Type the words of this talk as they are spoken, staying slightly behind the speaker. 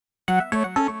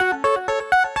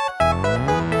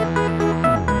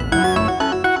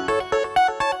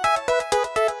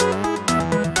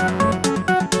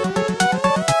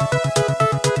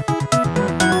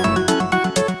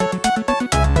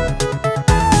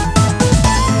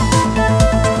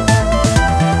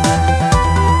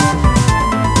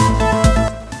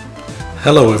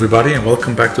Hello everybody and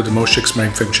welcome back to the Moshix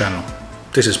Mainframe channel.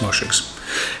 This is Moshix,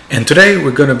 and today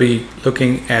we're going to be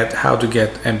looking at how to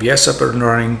get MVS up and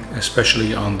running,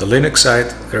 especially on the Linux side.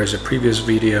 There is a previous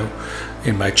video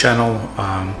in my channel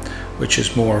which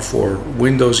is more for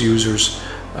Windows users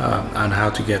on how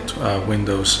to get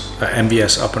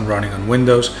MVS up and running on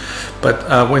Windows.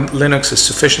 But when Linux is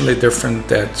sufficiently different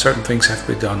that certain things have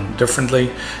to be done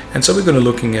differently, and so we're going to be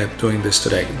looking at doing this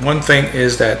today. One thing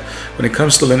is that when it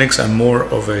comes to Linux, I'm more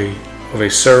of a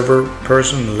server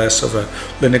person, less of a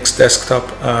Linux desktop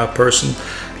person.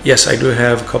 Yes, I do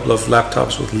have a couple of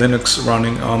laptops with Linux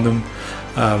running on them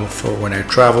for when I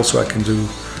travel, so I can do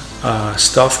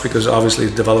stuff, because obviously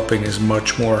developing is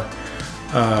much more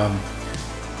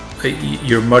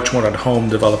you're much more at home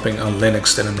developing on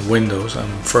Linux than in Windows.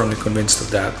 I'm firmly convinced of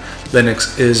that.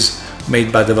 Linux is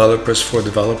made by developers for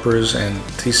developers, and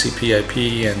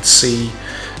TCP/IP and C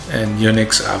and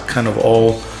Unix are kind of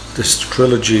all, this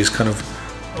trilogy is kind of,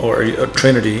 or a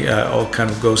trinity, all kind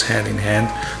of goes hand in hand,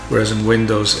 whereas in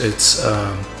Windows it's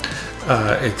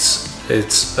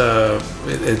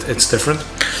different.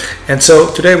 And so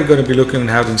today we're going to be looking at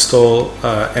how to install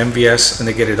MVS and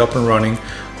to get it up and running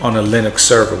on a Linux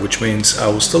server, which means I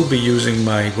will still be using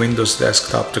my Windows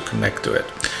desktop to connect to it.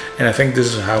 And I think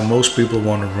this is how most people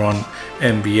want to run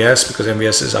MVS, because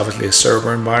MVS is obviously a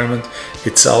server environment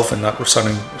itself and not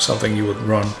something you would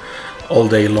run all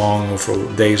day long or for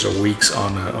days or weeks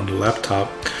on the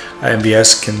laptop.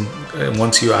 MVS can,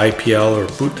 once you IPL or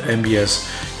boot MVS,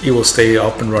 it will stay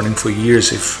up and running for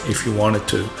years if you wanted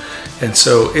to. And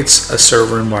so it's a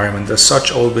server environment. As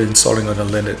such, I'll be installing on a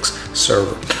Linux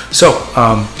server. So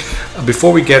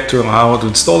before we get to how to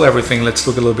install everything, let's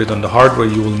look a little bit on the hardware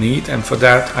you will need. And for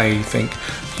that, I think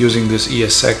using this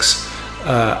ESX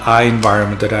I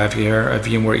environment that I have here, a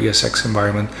VMware ESX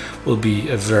environment, will be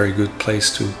a very good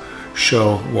place to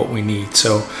show what we need.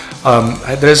 So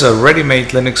there's a ready-made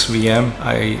Linux VM.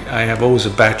 I have always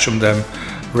a batch of them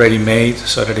ready-made,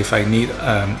 so that if I need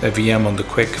a VM on the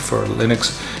quick for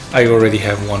Linux, I already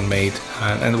have one made,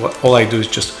 and all I do is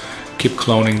just keep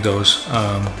cloning those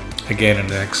again and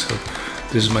again. So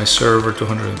this is my server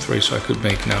 203, so I could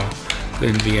make now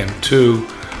LinVM2,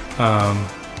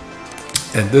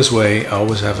 and this way I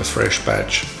always have a fresh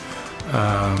batch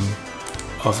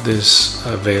of this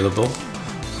available.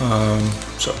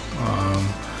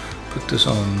 Put this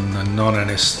on a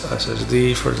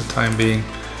non-SSD for the time being,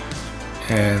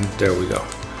 and there we go.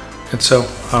 And so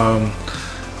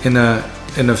in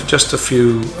just a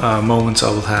few moments I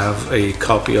will have a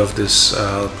copy of this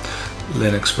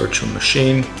Linux virtual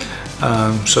machine,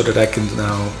 so that I can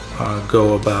now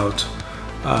go about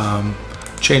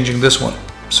changing this one.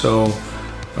 So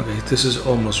okay, this is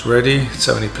almost ready,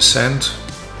 70%,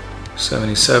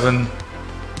 77,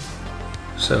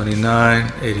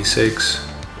 79, 86,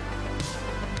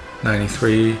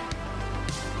 93,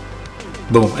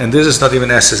 boom. And this is not even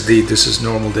SSD, this is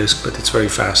normal disk, but it's very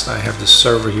fast. I have this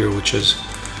server here, which is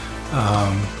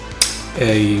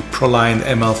a ProLine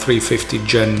ML350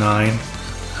 Gen 9.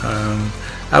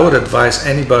 I would advise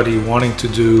anybody wanting to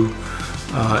do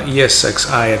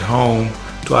ESXi at home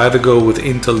to either go with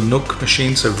Intel NUC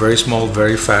machines, they're very small,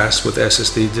 very fast with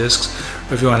SSD disks,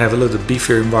 or if you want to have a little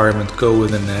beefier environment, go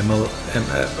with an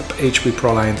HP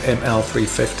ProLine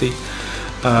ML350.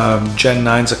 Gen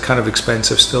 9s are kind of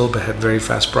expensive still, but had very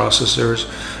fast processors.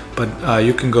 But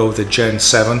you can go with the Gen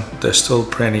 7, they're still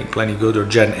plenty good, or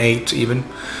Gen 8 even.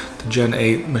 The Gen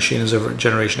 8 machines,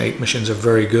 Generation 8 machines are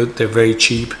very good, they're very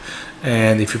cheap,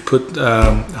 and if you put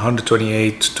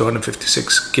 128 to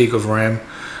 156 gig of RAM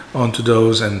onto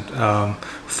those and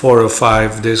 4 or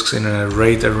 5 disks in an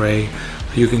RAID array,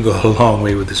 you can go a long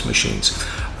way with these machines.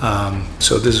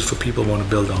 So this is for people who want to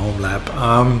build a home lab.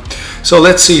 So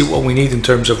let's see what we need in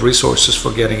terms of resources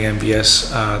for getting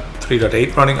MVS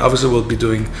 3.8 running. Obviously we'll be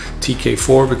doing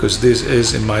TK4, because this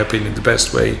is, in my opinion, the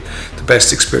best way, the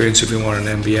best experience if you want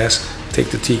an MVS. Take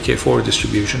the TK4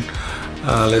 distribution.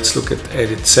 Let's look at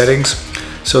edit settings.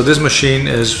 So this machine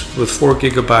is with 4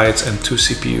 gigabytes and 2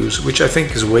 CPUs, which I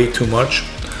think is way too much.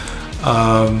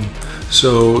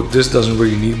 So this doesn't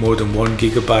really need more than 1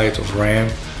 gigabyte of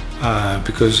RAM,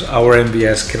 because our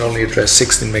MVS can only address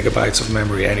 16 megabytes of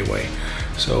memory anyway.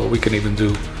 So we can even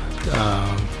do,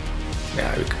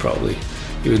 yeah, we could probably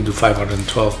even do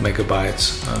 512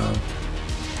 megabytes.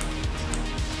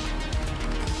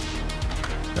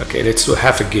 Okay, let's do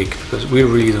half a gig, because we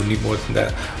really don't need more than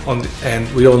that. And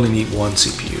we only need 1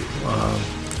 CPU.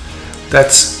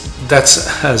 That's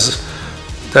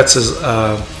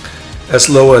as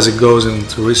low as it goes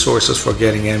into resources for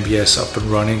getting MVS up and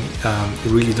running.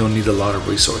 You really don't need a lot of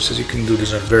resources. You can do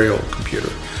this on a very old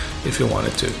computer if you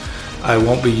wanted to. I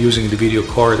won't be using the video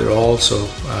card at all, so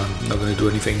I'm not going to do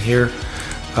anything here.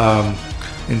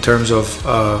 In terms of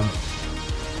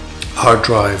hard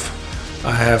drive,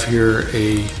 I have here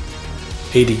a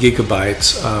 80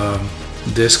 gigabytes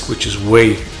disk, which is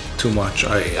way too much.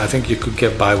 I think you could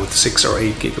get by with 6 or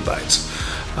 8 gigabytes,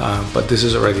 but this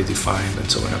is already defined, and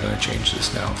so we're not going to change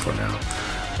this now. For now,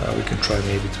 we can try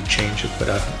maybe to change it, but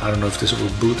I don't know if this will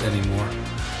boot anymore.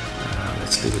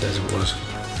 Let's leave it as it was.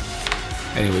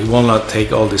 Anyway, it will not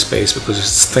take all this space because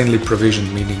it's thinly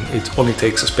provisioned, meaning it only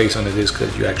takes a space on the disk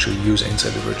that you actually use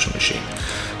inside the virtual machine.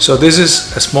 So this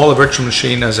is as small a virtual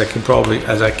machine as I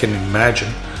can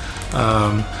imagine.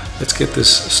 Let's get this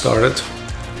started.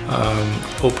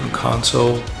 Open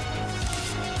console,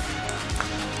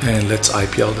 and let's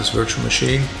IPL this virtual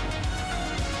machine.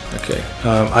 Okay,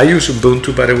 I use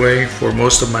Ubuntu, by the way, for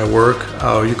most of my work.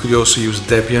 You could also use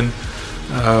Debian.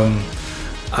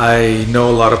 I know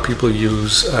a lot of people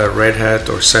use Red Hat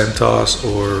or CentOS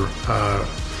or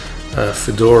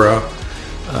Fedora.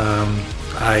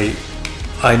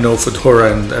 I know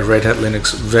Fedora and Red Hat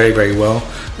Linux very, very well,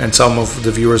 and some of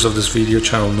the viewers of this video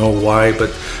channel know why,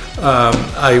 but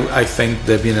I think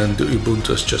Debian and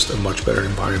Ubuntu is just a much better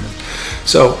environment.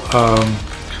 So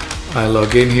I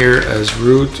log in here as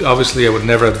root. Obviously, I would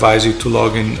never advise you to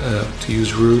log in to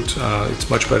use root. It's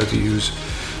much better to use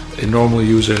a normal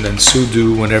user and then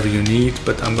sudo whenever you need,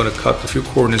 but I'm going to cut a few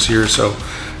corners here, so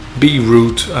be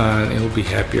root and it'll be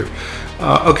happier.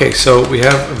 Okay, so we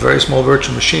have a very small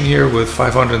virtual machine here with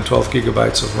 512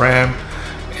 gigabytes of RAM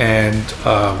and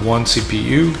one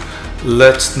CPU.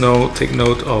 Let's take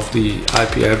note of the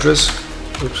IP address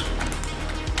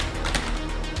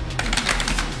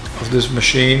of this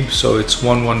machine. So it's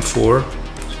 114,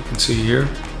 as you can see here.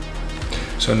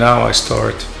 So now I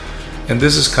start, and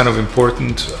this is kind of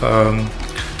important.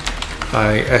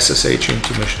 I SSH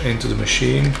into the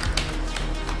machine.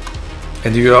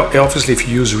 And you obviously, if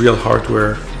you use real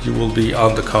hardware, you will be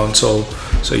on the console,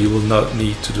 so you will not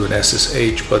need to do an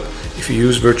SSH. But if you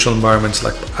use virtual environments,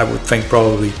 like I would think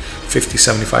probably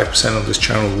 50–75% of this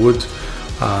channel would,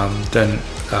 then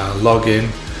log in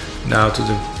now to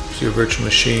your virtual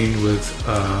machine with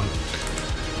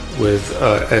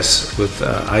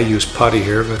I use PuTTY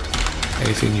here, but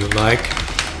anything you like.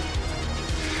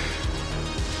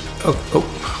 Oh,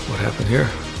 what happened here?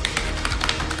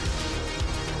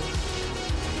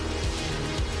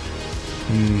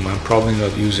 I'm probably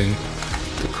not using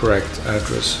the correct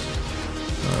address.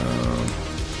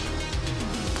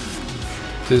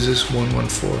 This is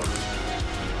 114.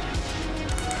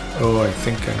 Oh, I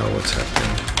think I know what's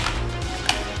happening.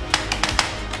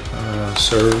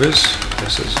 Service,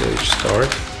 SSH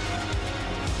start.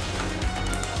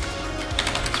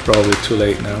 It's probably too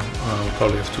late now. I'll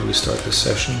probably have to restart this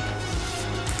session.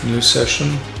 New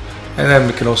session. And then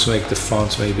we can also make the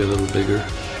fonts maybe a little bigger.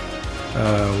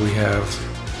 We have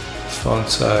font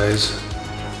size,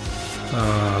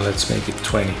 let's make it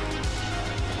 20,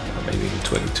 or maybe even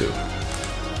 22.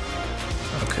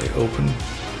 Okay, open.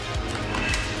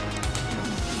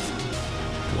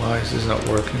 Why is this not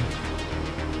working?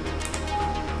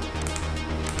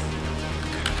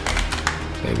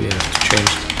 Maybe I have to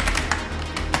change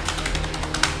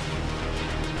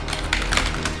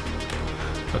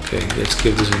it. Okay, let's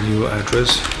give this a new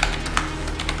address.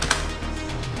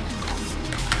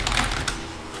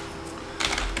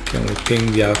 Can we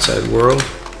ping the outside world?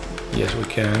 Yes, we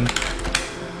can.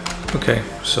 Okay,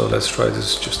 so let's try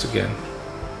this just again.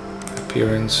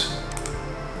 Appearance.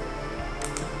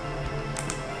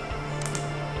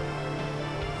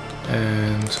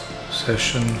 And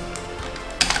session.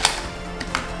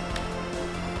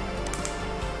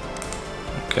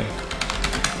 Okay.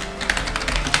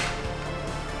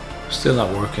 Still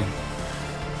not working.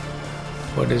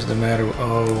 What is the matter?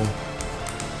 Oh,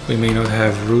 we may not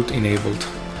have root enabled.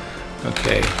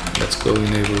 Okay, let's go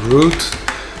enable root.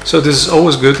 So this is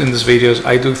always good in these videos.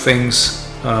 I do things,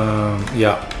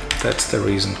 yeah, that's the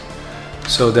reason.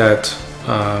 So that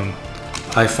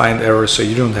I find errors, so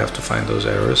you don't have to find those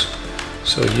errors.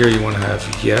 So here you want to have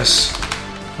yes.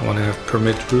 I want to have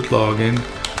permit root login,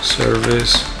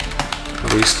 service,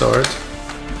 restart.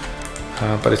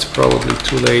 But it's probably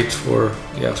too late for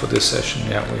this session.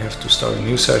 Yeah, we have to start a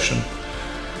new session.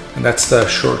 And that's the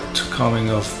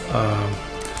shortcoming of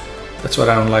that's what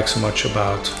I don't like so much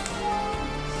about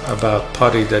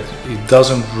PuTTY, that it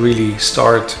doesn't really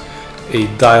start a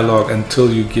dialog until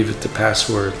you give it the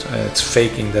password. It's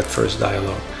faking that first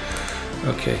dialog.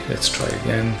 Okay, let's try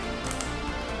again.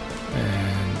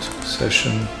 And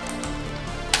session.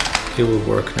 It will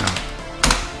work now.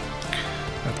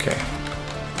 Okay.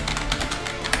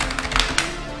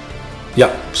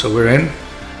 Yeah, so we're in.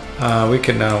 We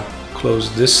can now close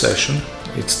this session.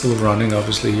 It's still running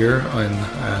obviously here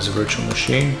as a virtual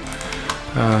machine.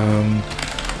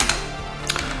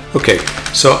 Okay,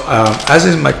 so as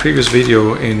in my previous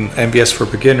video in MVS for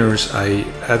beginners, I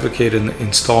advocated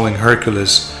installing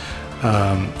Hercules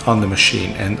on the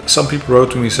machine, and some people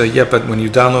wrote to me and say, yeah, but when you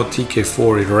download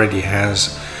TK4 it already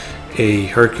has a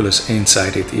Hercules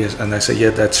inside it. Yes, and I say, yeah,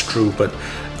 that's true, but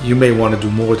you may want to do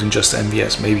more than just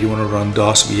MVS. Maybe you want to run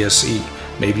DOS VSE,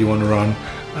 maybe you want to run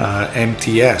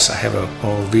MTS. I have a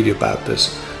whole video about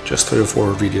this, just 3 or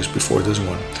 4 videos before this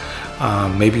one.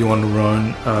 Maybe you want to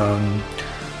run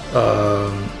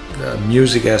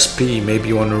Music SP, maybe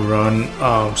you want to run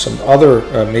some other,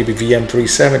 maybe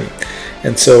VM370.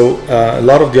 And so a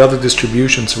lot of the other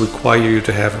distributions require you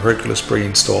to have Hercules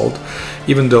pre-installed,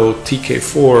 even though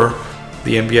TK4,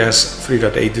 the MVS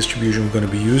 3.8 distribution we're going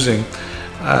to be using,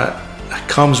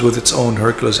 comes with its own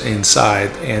Hercules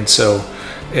inside. And so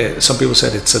some people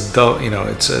said it's a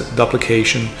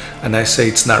duplication, and I say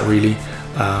it's not really.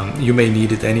 You may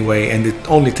need it anyway, and it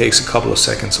only takes a couple of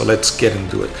seconds, so let's get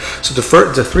into it. So the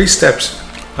 3 steps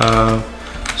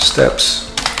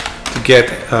to get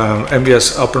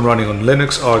MVS up and running on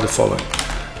Linux are the following.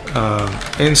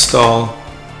 Install,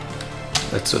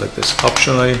 let's do like this,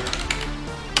 optionally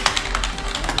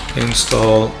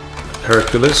install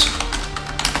Hercules,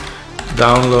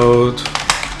 download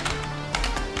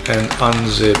and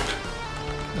unzip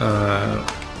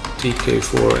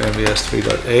TK4 MVS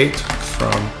 3.8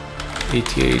 from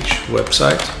ETH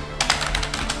website.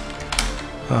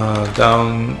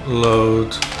 Download,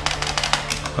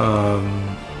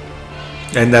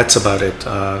 and that's about it.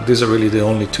 These are really the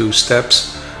only 2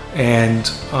 steps,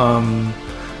 and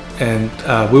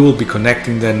we will be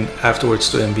connecting then afterwards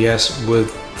to MVS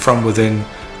from within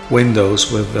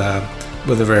Windows with a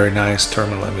very nice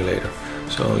terminal emulator.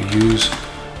 So use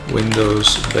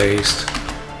Windows-based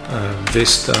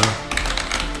Vista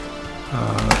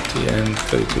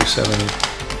TN3270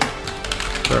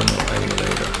 terminal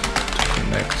emulator to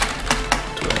connect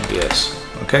to MVS.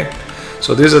 Okay,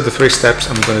 so these are the 3 steps.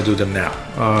 I'm going to do them now.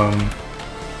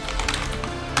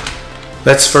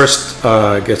 Let's first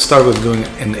get started with doing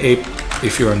an apt.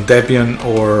 If you're on Debian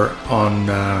or on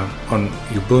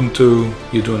Ubuntu,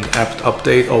 you do an apt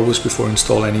update always before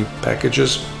install any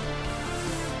packages.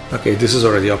 Okay, this is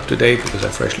already up to date because I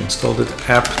freshly installed it.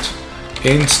 Apt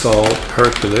install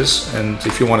Hercules, and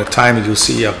if you want to time it, you'll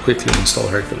see how quickly you install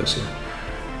Hercules here.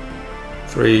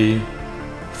 3,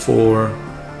 4,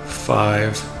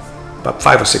 5, about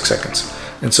 5 or 6 seconds.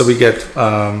 And so we get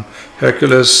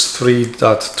Hercules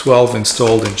 3.12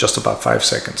 installed in just about 5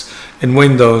 seconds. In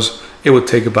Windows, it would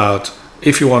take about,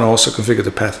 if you want to also configure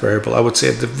the path variable, I would say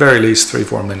at the very least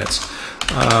 3-4 minutes.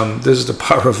 This is the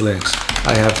power of Linux.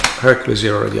 I have Hercules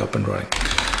here already up and running.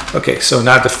 Okay, so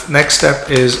now the next step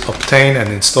is obtain and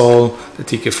install the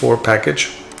TK4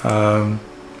 package.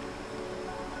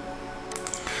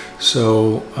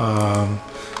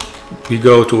 We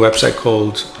go to a website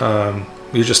called,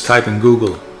 you just type in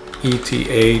Google, ETH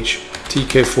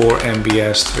TK4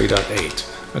 MVS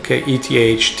 3.8. Okay, ETH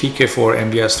TK4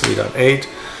 MVS 3.8.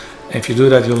 And if you do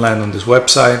that, you'll land on this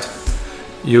website.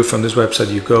 From this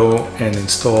website, you go and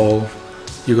install,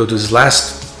 you go to this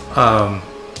last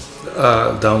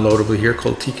downloadable here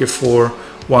called TK4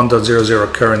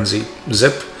 1.00 current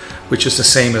zip, which is the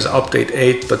same as update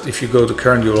 8, but if you go to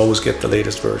current, you'll always get the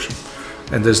latest version,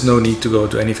 and there's no need to go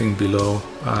to anything below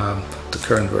the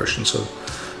current version. So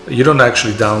you don't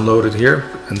actually download it here,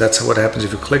 and that's what happens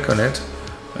if you click on it.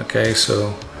 Okay,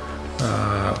 so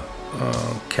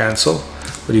cancel.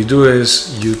 What you do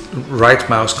is you right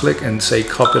mouse click and say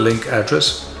copy link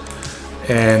address,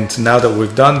 and now that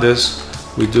we've done this,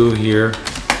 we do here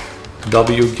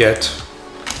wget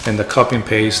and the copy and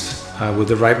paste with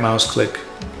the right mouse click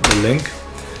the link,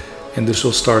 and this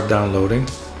will start downloading.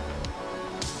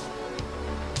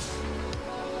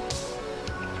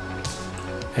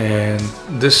 And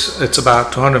this, it's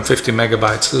about 250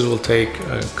 megabytes. This will take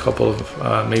a couple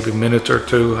of maybe a minute or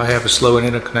 2. I have a slow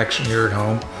internet connection here at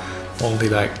home, only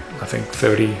like I think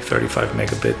 30-35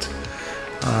 megabit.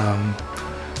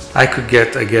 I could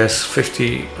get, I guess,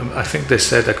 50, I think they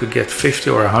said I could get 50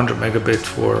 or 100 megabit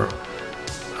for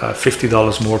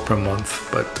 $50 more per month,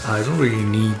 but I don't really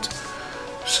need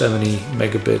 70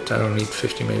 megabit. I don't need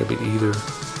 50 megabit either.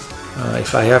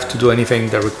 If I have to do anything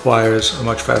that requires a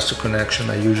much faster connection,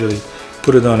 I usually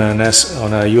put it on a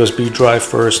USB drive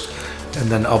first, and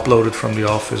then upload it from the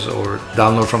office or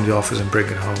download from the office and bring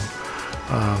it home.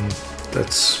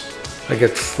 I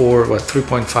get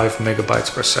 3.5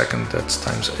 megabytes per second. That's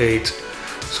times 8,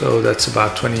 so that's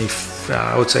about 25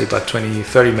 I would say about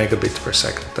 20-30 megabits per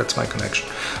second. That's my connection.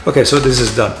 Okay, so this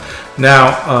is done.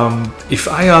 Now, if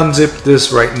I unzip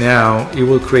this right now, it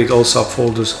will create all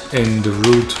subfolders in the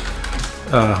root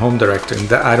home directory, and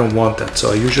that, I don't want that.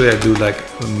 So usually I do like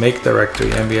make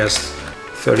directory MVS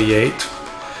 38,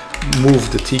 move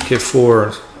the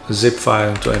TK4 zip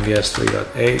file into MVS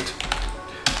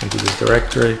 3.8 into this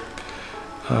directory.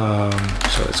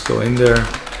 So let's go in there,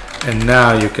 and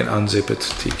now you can unzip it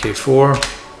TK4.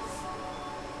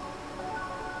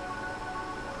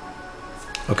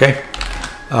 Okay,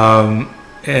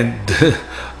 and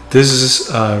this is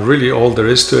really all there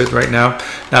is to it right now.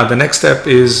 Now the next step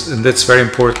is, and that's very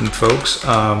important, folks,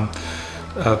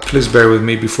 please bear with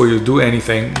me. Before you do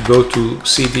anything, go to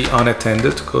CD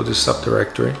unattended, go to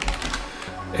subdirectory,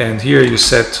 and here you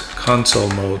set console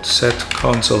mode,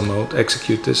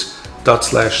 execute this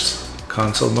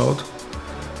 /console mode.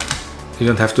 You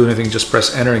don't have to do anything, just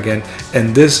press enter again,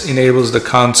 and this enables the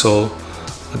console,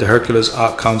 the Hercules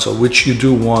console, which you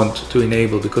do want to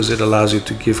enable because it allows you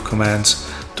to give commands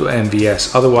to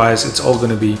MVS. Otherwise it's all going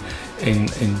to be in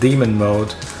daemon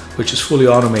mode, which is fully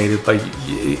automated, but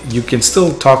you can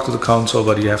still talk to the console,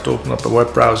 but you have to open up a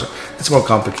web browser. It's more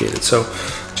complicated, so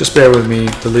just bear with me.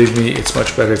 Believe me, it's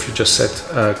much better if you just set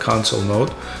console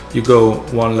mode. You go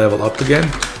one level up again,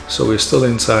 so we're still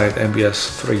inside MVS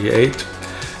 3.8,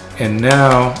 and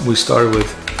now we start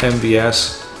with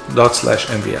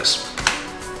MVS./MVS.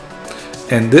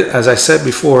 And as I said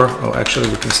before, oh, actually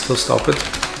we can still stop it.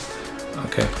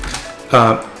 Okay.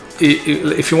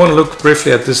 If you want to look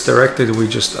briefly at this directory that we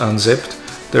just unzipped,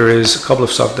 there is a couple of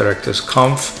subdirectories.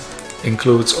 Conf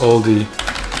includes all the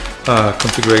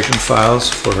configuration files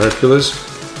for Hercules.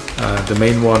 The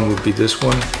main one would be this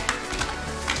one.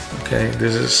 Okay,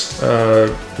 this is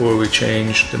where we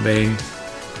change the main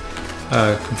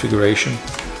configuration.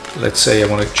 Let's say I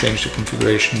want to change the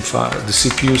configuration file, the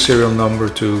CPU serial number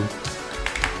to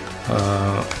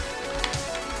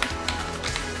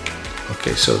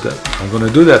okay, so I'm going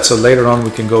to do that, so later on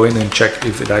we can go in and check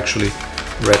if it actually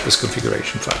read this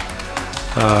configuration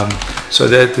file. So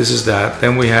this is that.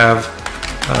 Then we have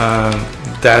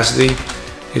DASD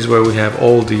is where we have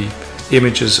all the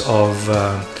images of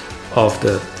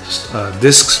the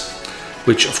disks,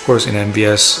 which of course in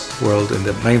MVS world, in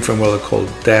the mainframe world, are called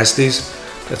DASDs.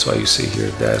 That's why you see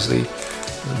here DASD,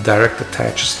 direct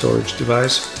attached storage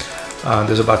device.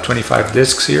 There's about 25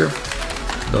 disks here.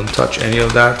 Don't touch any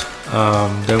of that.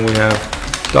 Then we have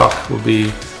doc, will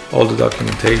be all the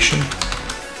documentation,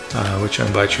 which I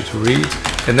invite you to read.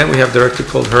 And then we have directory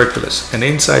called Hercules. And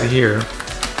inside here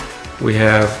we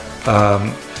have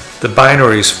the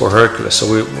binaries for Hercules.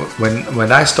 So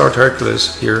when I start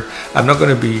Hercules here, I'm not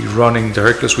going to be running the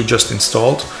Hercules we just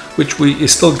installed, which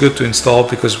is still good to install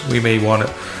because we may want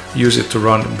to use it to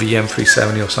run VM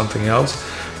 370 or something else.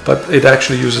 But it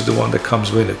actually uses the one that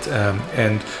comes with it.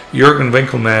 And Jürgen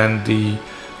Winkelmann, the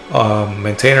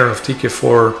maintainer of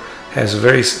TK4, has a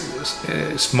very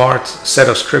smart set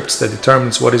of scripts that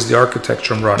determines what is the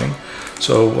architecture I'm running.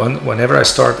 So whenever I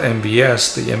start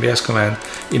MVS, the MVS command,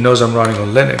 it knows I'm running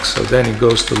on Linux. So then it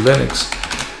goes to Linux,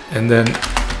 and then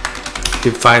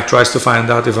it tries to find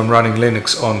out if I'm running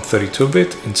Linux on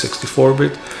 32-bit, in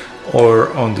 64-bit,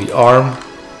 or on the ARM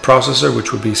processor,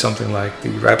 which would be something like the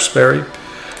Raspberry,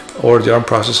 or the ARM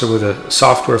processor with a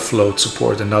software float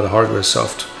support and not a hardware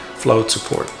soft float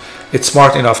support. It's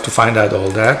smart enough to find out all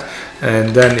that,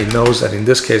 and then it knows that in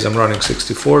this case I'm running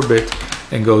 64-bit,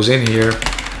 and goes in here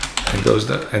and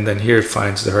and then here it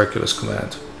finds the Hercules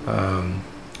command.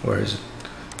 Where is it?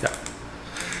 Yeah.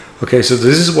 Okay, so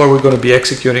this is what we're going to be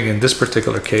executing in this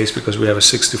particular case because we have a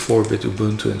 64-bit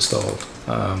Ubuntu installed.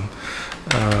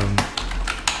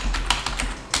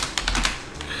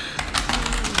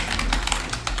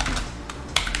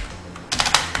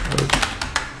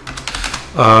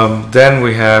 Then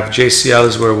we have JCL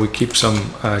is where we keep some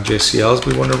JCLs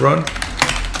we want to run.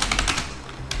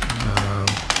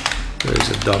 There is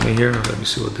a dummy here. Let me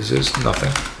see what this is.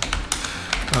 Nothing.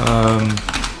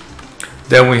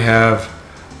 Then we have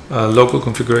local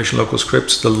configuration, local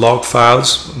scripts, the log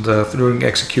files. During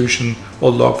execution,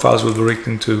 all log files will be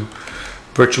written to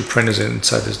virtual printers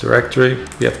inside this directory.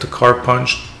 We have the car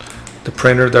punch, the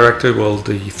printer directory. Well,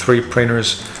 the 3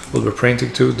 printers will be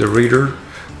printing to the reader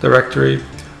directory,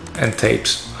 and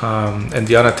tapes, and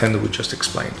the unattended we just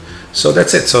explained. So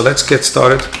that's it. So let's get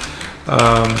started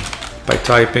by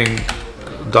typing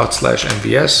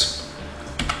 /MVS,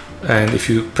 and if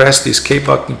you press the escape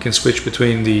button, you can switch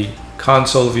between the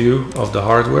console view of the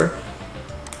hardware.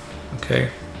 Okay,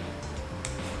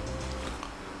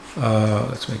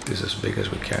 let's make this as big as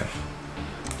we can.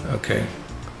 Okay,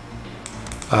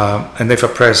 And if I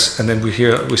press, and then we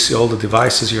see all the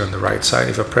devices here on the right side.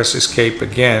 If I press escape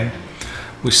again,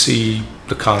 we see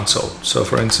the console. So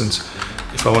for instance,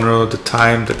 if I want to know the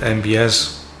time that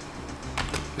MVS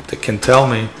they can tell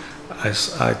me, I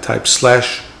type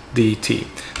 /DT.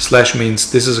 Slash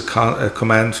means this is a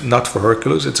command not for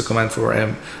Hercules, it's a command for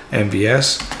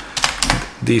MVS.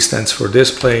 D stands for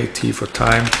display, T for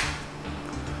time.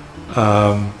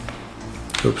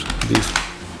 Oops, D,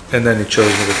 and then it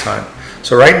shows me the time.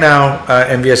 So right now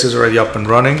MVS is already up and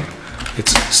running.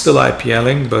 It's still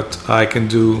IPLing, but I can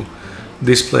do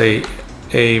display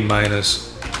A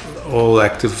minus all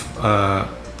active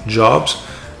jobs,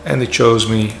 and it shows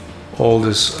me all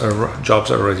these jobs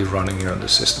are already running here on the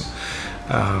system.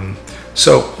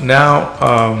 So now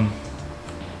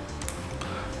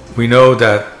we know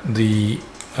that the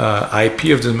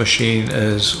IP of the machine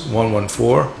is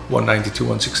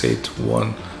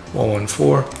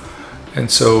 114.192.168.114,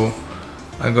 and so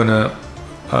I'm gonna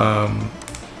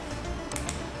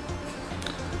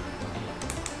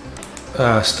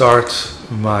start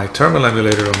my terminal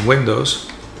emulator on Windows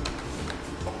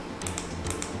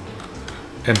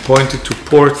and point it to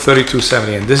port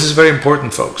 3270, and this is very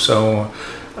important, folks. So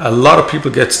a lot of people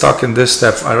get stuck in this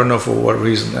step. I don't know for what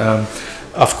reason.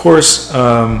 Of course,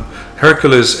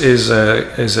 Hercules is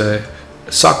a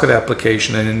socket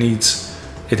application, and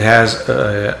it has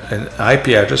an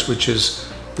IP address, which is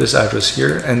this address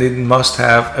here, and it must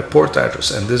have a port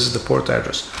address, and this is the port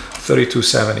address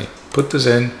 3270. Put this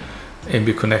in and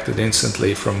be connected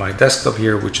instantly from my desktop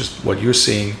here, which is what you're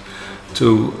seeing,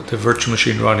 to the virtual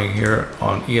machine running here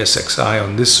on ESXi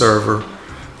on this server.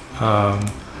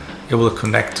 It will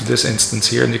connect to this instance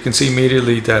here, and you can see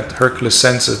immediately that Hercules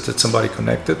senses that somebody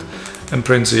connected and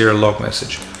prints here a log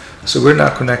message. So we're now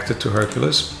connected to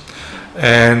Hercules,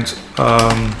 and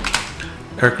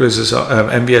Hercules is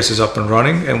MVS is up and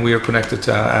running, and we are connected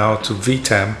now to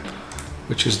VTAM,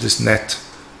 which is this net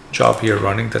job here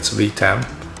running. That's VTAM.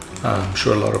 I'm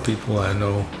sure a lot of people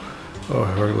know or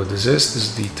heard what this is. This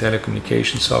is the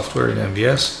telecommunication software in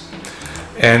MVS.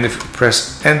 And if we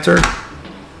press enter,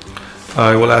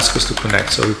 it will ask us to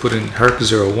connect. So we put in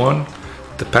Herc01.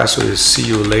 The password is see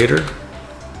you later.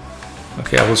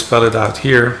 Okay, I will spell it out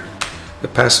here. The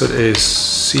password is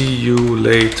see you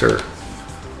later.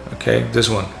 Okay, this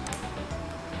one.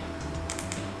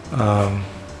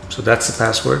 So that's the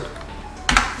password.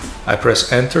 I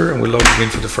press enter, and we log in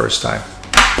for the first time.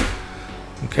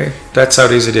 Okay, that's how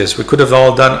easy it is. We could have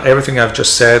all done everything I've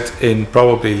just said in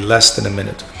probably less than a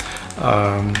minute.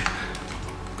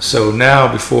 So now,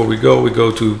 before we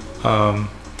go to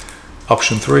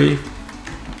option 3,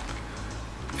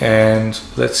 and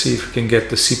let's see if we can get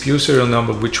the CPU serial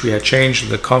number, which we had changed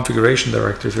the configuration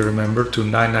directory, if you remember, to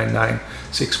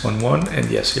 999.611, and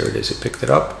yes, here it is. It picked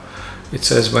it up. It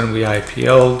says when we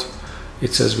IPL'd,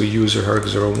 it says we use a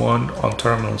Herc01 on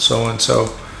terminal, so and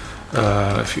so.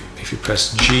 If you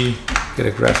press G, get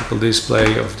a graphical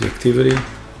display of the activity,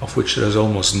 of which there's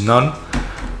almost none,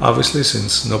 obviously,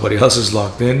 since nobody else is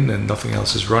logged in and nothing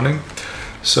else is running.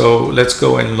 So let's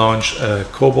go and launch a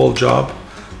COBOL job.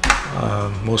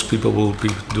 Most people will be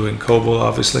doing COBOL,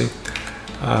 obviously.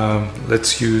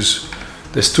 Let's use,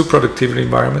 there's two productivity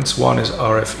environments. One is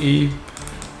RFE,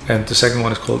 and the second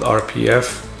one is called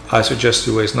RPF. I suggest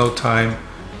you waste no time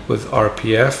with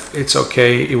RPF. It's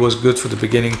okay. It was good for the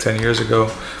beginning 10 years ago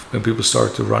when people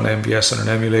started to run MVS on an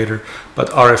emulator, but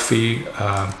RFE,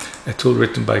 a tool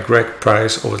written by Greg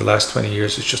Price over the last 20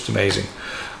 years, is just amazing.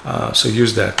 So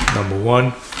use that, number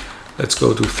one. Let's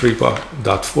go to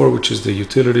 3.4, which is the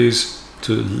utilities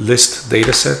to list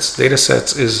datasets.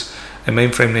 Datasets is a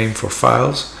mainframe name for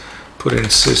files. Put in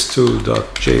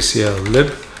sys2.jcl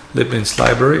lib means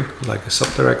library, like a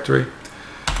subdirectory.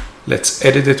 Let's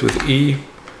edit it with E.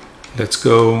 Let's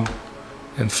go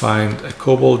and find a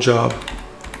COBOL job.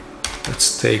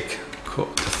 Let's take the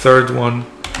third one,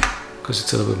 because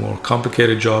it's a little bit more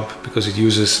complicated job, because it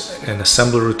uses an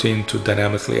assembly routine to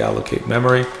dynamically allocate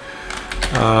memory.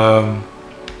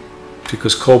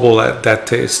 Because COBOL at that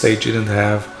stage didn't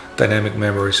have dynamic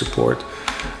memory support.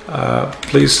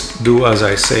 Please do as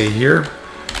I say here,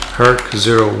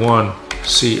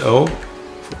 Herc01CO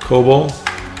for COBOL.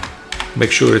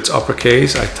 Make sure it's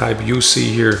uppercase. I type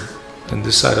UC here on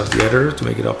this side of the editor to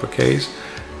make it uppercase.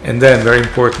 And then, very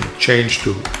important, change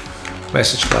to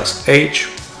message class H,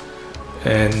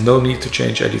 and no need to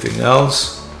change anything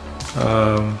else.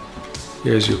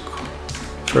 Here's your,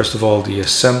 first of all, the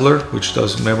assembler, which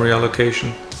does memory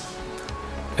allocation,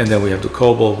 and then we have the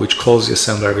COBOL, which calls the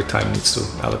assembler every time it needs to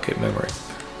allocate memory.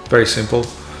 Very simple.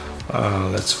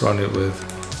 Let's run it with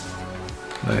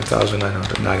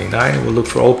 9,999. We'll look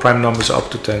for all prime numbers up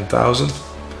to 10,000.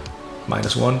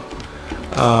 -1.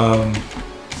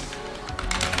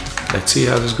 Let's see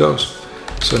how this goes.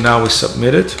 So now we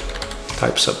submit it,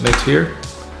 type submit here.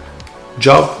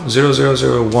 Job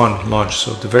 0001 launched,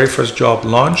 so the very first job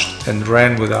launched and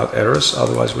ran without errors,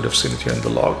 otherwise we'd have seen it here in the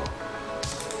log.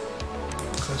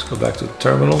 Let's go back to the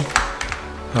terminal.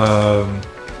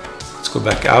 Let's go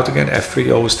back out again.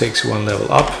 F3 always takes you one level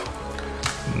up.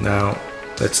 Now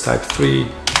let's type 3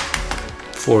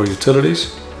 for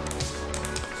utilities.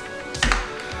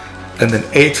 And then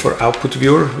 8 for output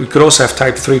viewer. We could also have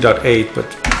type 3.8, but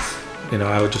you know,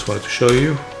 I just wanted to show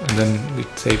you. And then we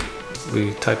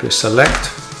type here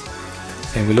select,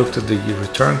 and we looked at the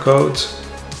return codes.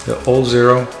 The all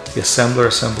 0, the assembler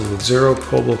assembled with 0,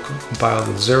 COBOL compiled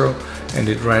with 0, and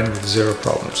it ran with 0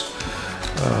 problems.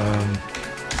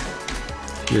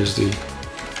 Here's the,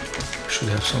 should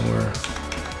have somewhere,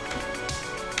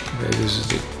 okay, this is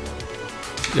the,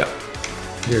 yeah,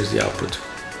 here's the output.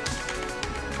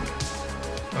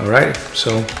 Alright,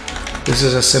 so this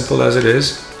is as simple as it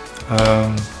is.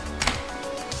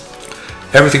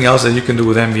 Everything else that you can do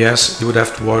with MVS, you would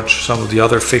have to watch some of the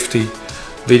other 50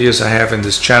 videos I have in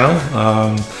this channel.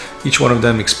 Each one of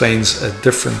them explains a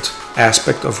different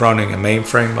aspect of running a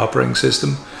mainframe operating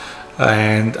system,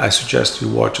 and I suggest you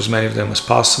watch as many of them as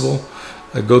possible.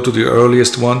 Go to the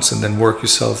earliest ones and then work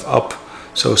yourself up.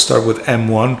 So start with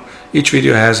M1. Each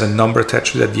video has a number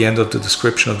attached to it at the end of the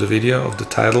description of the video, of the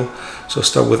title. So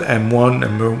start with M1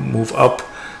 and move up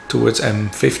towards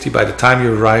M50. By the time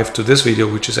you arrive to this video,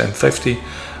 which is M50,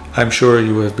 I'm sure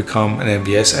you have become an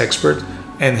MVS expert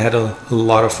and had a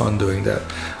lot of fun doing that.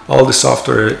 All the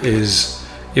software is,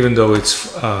 even though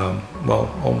it's well,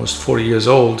 almost 40 years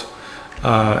old,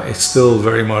 it's still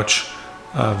very much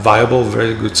viable,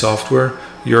 very good software.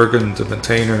 Jürgen, the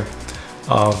maintainer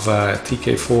of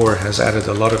TK4, has added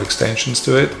a lot of extensions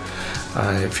to it.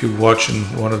 If you watch in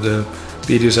one of the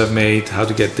videos I've made, how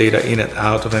to get data in and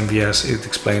out of MVS, it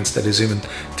explains that there's even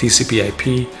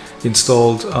TCP/IP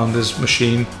installed on this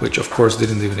machine, which of course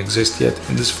didn't even exist yet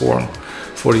in this form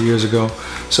 40 years ago.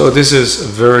 So this is a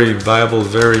very viable,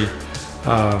 very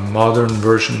modern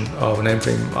version of an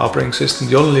mainframe operating system.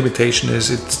 The only limitation is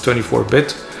it's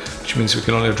 24-bit, which means we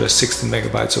can only address 16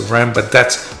 megabytes of RAM, but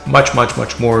that's much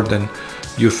more than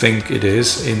you think it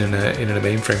is in a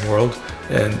mainframe world,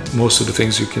 and most of the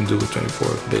things you can do with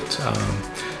 24-bit.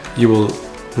 You will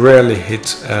rarely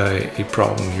hit a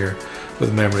problem here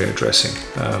with memory addressing.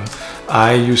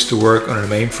 I used to work on a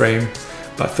mainframe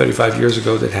about 35 years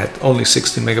ago that had only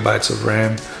 16 megabytes of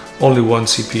RAM, only one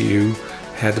CPU,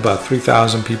 had about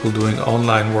 3,000 people doing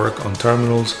online work on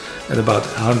terminals, and about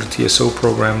 100 TSO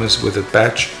programmers with a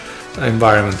batch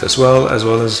environment as well as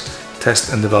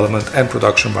test and development and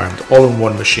production environment, all in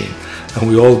one machine, and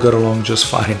we all got along just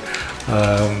fine.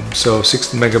 So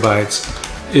 16 megabytes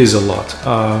is a lot.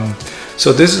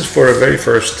 So this is for a very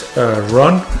first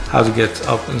run, how to get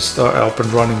up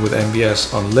and running with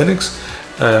MVS on Linux.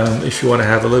 If you want to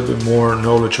have a little bit more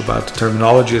knowledge about the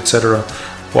terminology, etc.,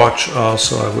 watch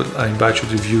also, I invite you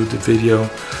to view the video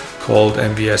called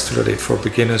MVS 3.8 for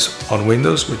beginners on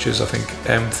Windows, which is I think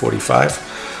M45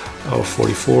 or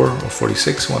 44 or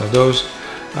 46, one of those.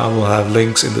 I will have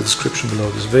links in the description below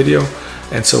this video.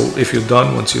 And so if you're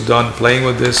done, once you're done playing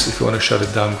with this, if you want to shut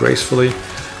it down gracefully,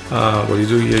 what you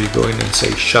do here, you go in and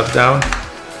say shut down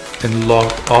and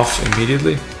log off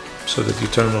immediately so that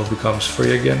your terminal becomes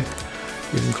free again.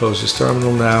 You can close this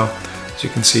terminal now. As you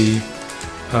can see,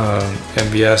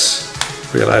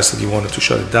 MVS realized that you wanted to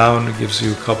shut it down. It gives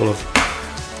you a couple of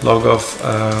log off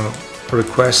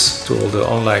requests to all the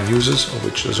online users, of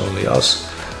which there's only us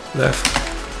left,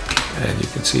 and you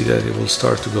can see that it will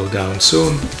start to go down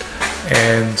soon,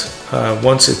 and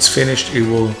once it's finished it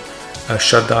will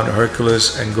shut down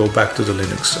Hercules and go back to the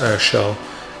Linux shell,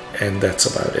 and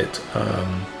that's about it.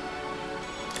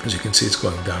 As you can see, it's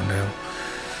going down now.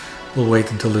 We'll wait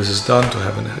until this is done to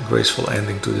have a graceful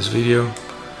ending to this video.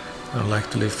 I like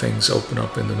to leave things open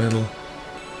up in the middle,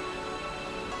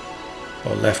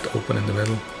 or left open in the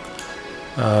middle.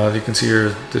 You can see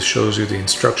here, this shows you the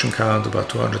instruction count, about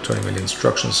 220 million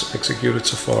instructions executed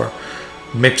so far.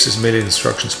 MIPS is million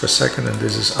instructions per second, and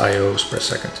this is IOs per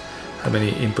second, how many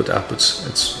input outputs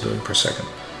it's doing per second.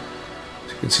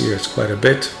 As you can see here, it's quite a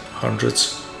bit,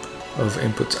 hundreds of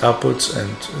inputs outputs,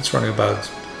 and it's running about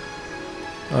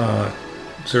about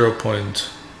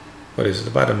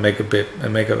a megabit, a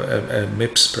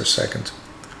MIPS per second.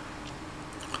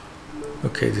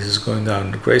 Okay, this is going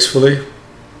down gracefully.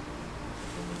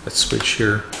 Let's switch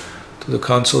here to the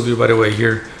console view. By the way,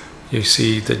 here you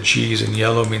see the G is in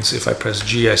yellow, means if I press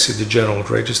G, I see the general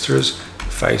registers.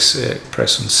 If I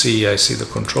press on C, I see the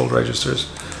control registers.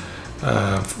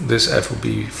 This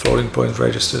FOB floating point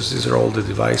registers. These are all the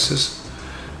devices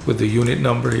with the unit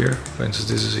number here. For instance,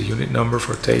 this is a unit number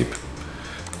for tape,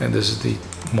 and this is the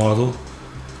model.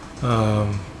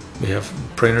 We have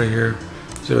printer here,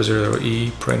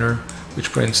 00E printer,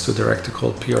 which prints to directly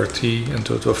called PRT and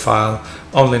to a file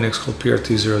on Linux called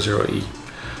PRT00E.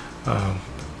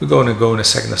 We're going to go in a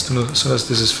second. As soon as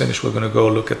this is finished, we're going to go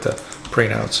look at the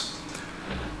printouts.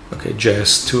 Okay,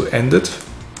 JS2 ended.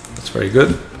 That's very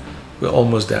good. We're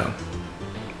almost down.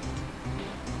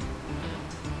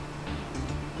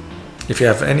 If you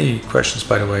have any questions,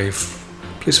 by the way,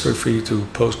 please feel free to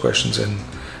post questions and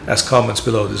ask comments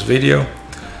below this video.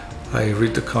 I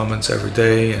read the comments every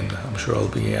day, and I'm sure I'll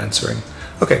be answering.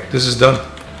 Okay, this is done.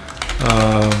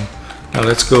 Now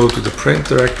let's go to the print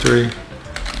directory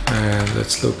and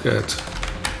let's look at.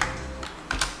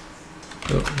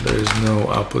 Oh, there is no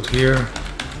output here.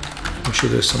 I'm sure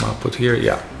there's some output here.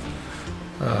 Yeah.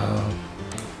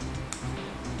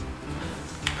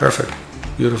 Perfect.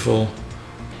 Beautiful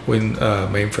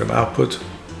mainframe output.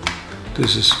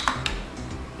 This is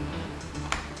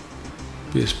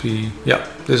BSP. Yeah,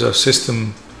 these are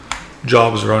system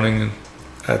jobs running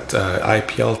at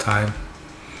IPL time.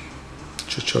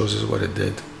 Just shows us what it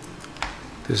did.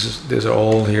 These are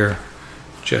all here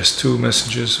JS2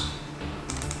 messages.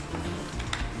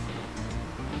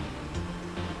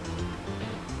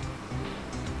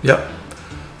 Yeah,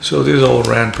 so these all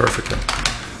ran perfectly.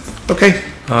 Okay,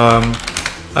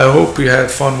 I hope you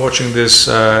had fun watching this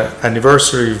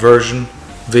anniversary version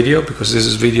video, because this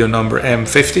is video number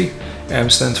M50. M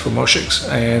stands for Moshix,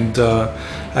 and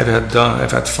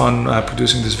I've had fun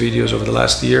producing these videos over the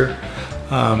last year,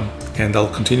 and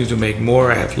I'll continue to make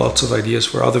more. I have lots of ideas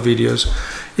for other videos.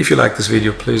 If you like this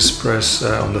video, please press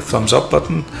on the thumbs up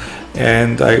button,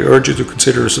 and I urge you to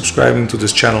consider subscribing to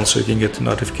this channel so you can get the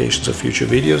notifications of future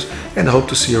videos, and I hope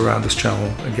to see you around this channel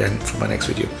again for my next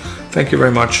video. Thank you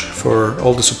very much for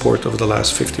all the support over the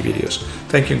last 50 videos.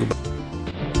 Thank you and goodbye.